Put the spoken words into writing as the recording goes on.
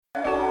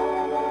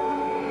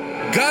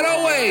God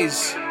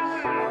always.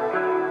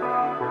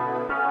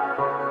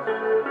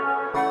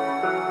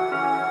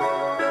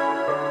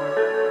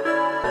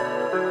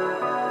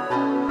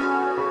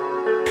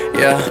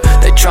 Yeah,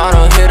 they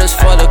tryna hit us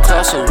for the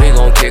clout, so we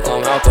gon' kick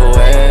them out the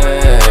way.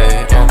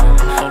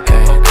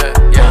 Okay,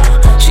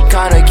 yeah. She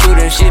kinda cute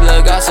and she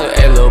look out, so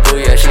hey, lil' boo,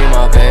 yeah, she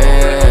my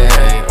babe.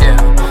 Yeah,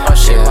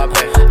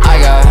 I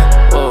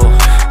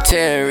got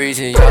 10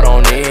 reasons y'all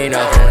don't need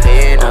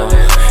nothing.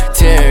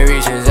 10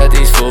 reasons that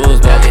these fools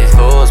bugging.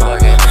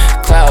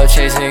 Cloud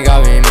chasing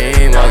got me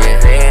mugging.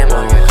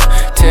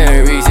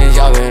 10 reasons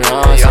y'all been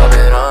on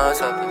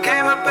something.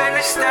 Came up in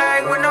the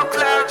stag with no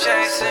cloud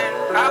chasing.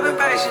 I've been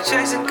patient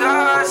chasing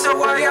God, so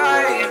why y'all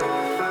hating?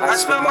 I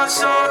spent my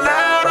soul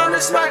out on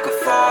this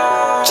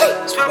microphone.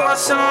 Spent my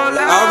soul out.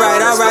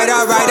 Alright,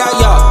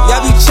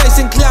 y'all be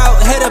chasing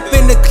clout, head up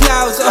in the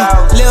clouds.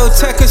 Lil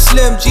Tech or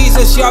Slim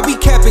Jesus, y'all be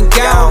capping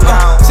gown.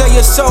 Sell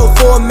your soul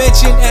for a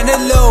mention and a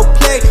little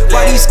play.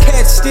 Why these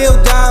cats still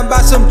dying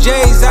by some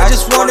J's? I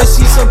just wanna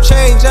see some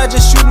change. I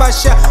just shoot my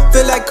shot,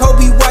 feel like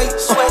Kobe White.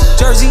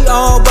 Jersey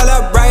on while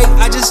I write,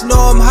 I just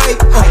know I'm hype.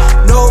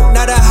 No,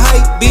 not a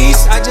hype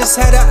beast, I just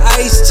had an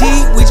iced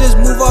tea. We just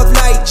move off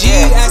like G,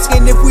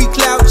 asking if we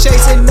clout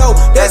chasing. No,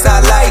 that's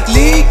not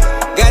likely.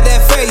 Got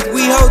that faith,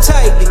 we hold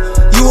tightly.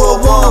 You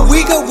a one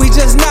weaker, we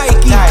just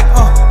Nike.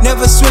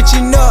 Never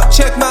switching up,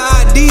 check my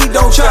ID,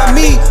 don't try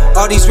me.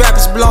 All these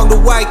rappers belong to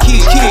White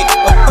Key.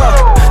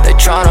 They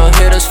tryna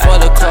hit us for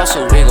the clout,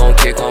 so we gon'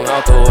 kick them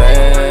out the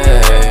way.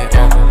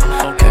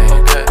 Okay,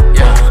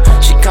 yeah.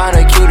 She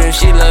kinda cute and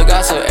she look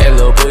out, so hey,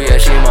 lil' boo, yeah,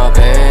 she my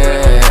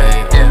babe.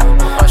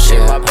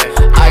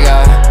 I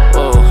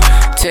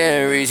got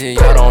 10 reasons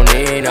y'all don't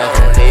need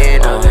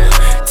nothing.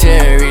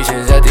 10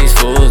 reasons that these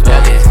fools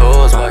bugging.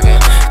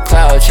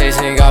 Cloud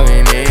chasing got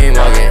me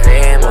mugging.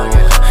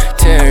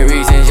 10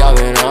 reasons y'all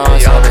been on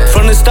something.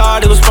 From the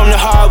start, it was from the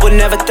heart. Would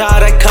never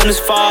thought I'd come this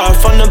far.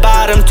 From the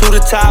bottom to the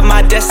top,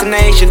 my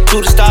destination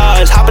to the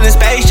stars. Hop in the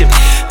spaceship,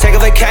 take a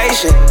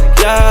vacation.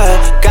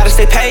 Yeah, gotta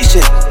stay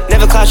patient,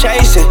 never cloud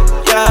chasing.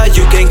 Yeah,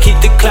 you can keep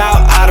the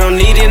clout, I don't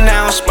need it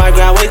now. My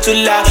ground way too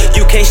loud,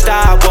 you can't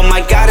stop what my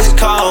God has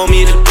called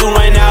me to do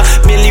right now.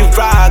 Millie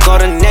rock, all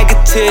the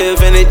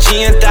negative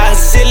energy and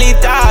thoughts, silly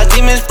thoughts,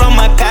 demons from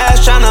my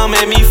past tryna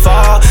make me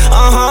fall.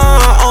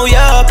 Oh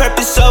yeah,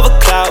 purpose of a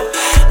clout.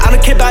 I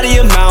don't care about the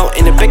amount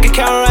in the bank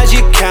account, rise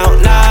your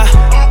account, nah.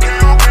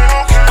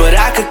 But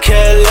I could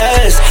care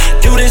less.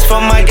 Do this for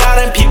my God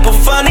and people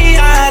from the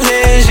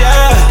islands,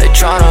 yeah. They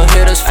tryna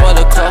hit us for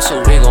the clout, so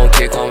we gon'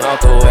 kick them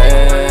out the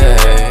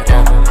way.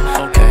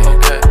 Okay,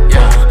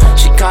 yeah.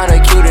 She kinda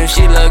cute and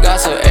she look out,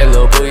 so hey,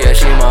 lil' boo, yeah,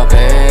 she my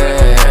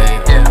babe.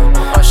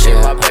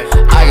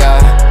 I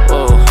got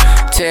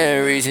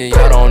 10 reasons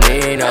y'all don't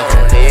need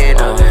nothing.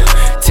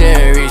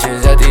 10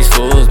 reasons that these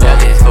fools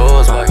bugging.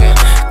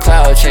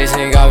 Cloud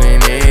chasing got me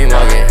mugging.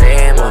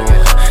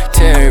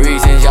 10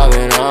 reasons y'all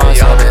been on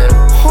something.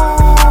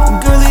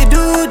 Girly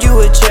dude, you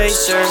a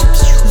chaser.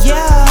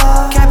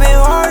 Yeah, capping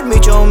hard,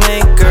 meet your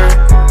maker.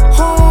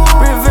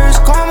 Reverse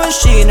call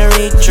machine, a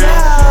reacher.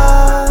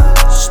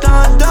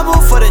 Stunt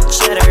double for the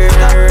cheddar.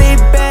 Big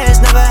bands,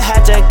 never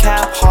had to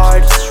cap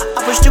hard.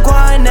 I push the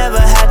grind, never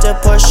had to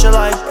push a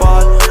like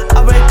ball.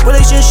 I break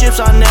relationships,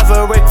 I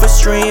never break for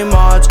stream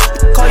mods.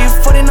 Call you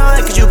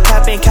 49 cause you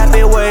cap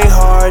it way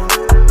hard.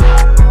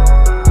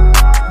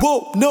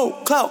 Whoa, no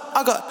clout,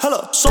 I got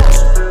hella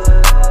sauce.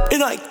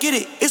 And I get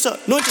it, it's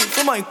anointing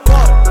for my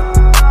God.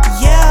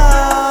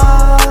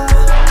 Yeah,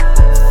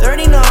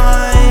 39.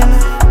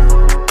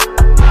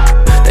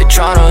 They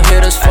tryna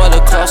hit us for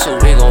the clout, so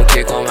we gon'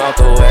 kick them out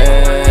the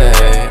way.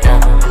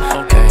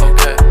 Okay,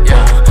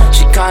 yeah.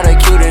 She kinda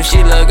cute and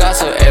she look out,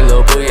 so hey,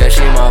 lil' boo, yeah,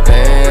 she my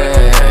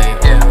babe.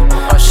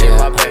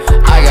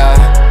 I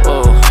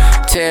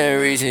got 10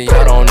 reasons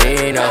y'all don't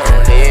need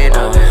nothing.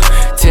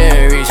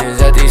 10 reasons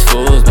that these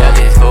fools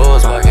bugging.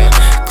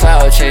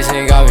 Cloud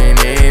chasing got me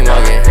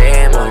mugging.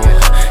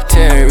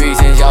 10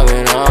 reasons y'all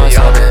been on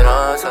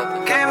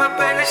something. Came up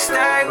in the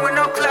stag with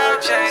no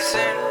cloud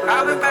chasing.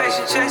 I've been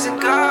patient chasing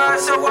God,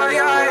 so why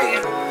y'all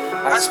hating?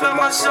 I spent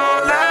my soul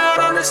out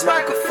on this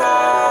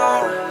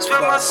microphone.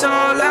 Spent my soul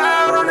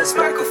out on this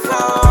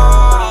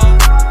microphone.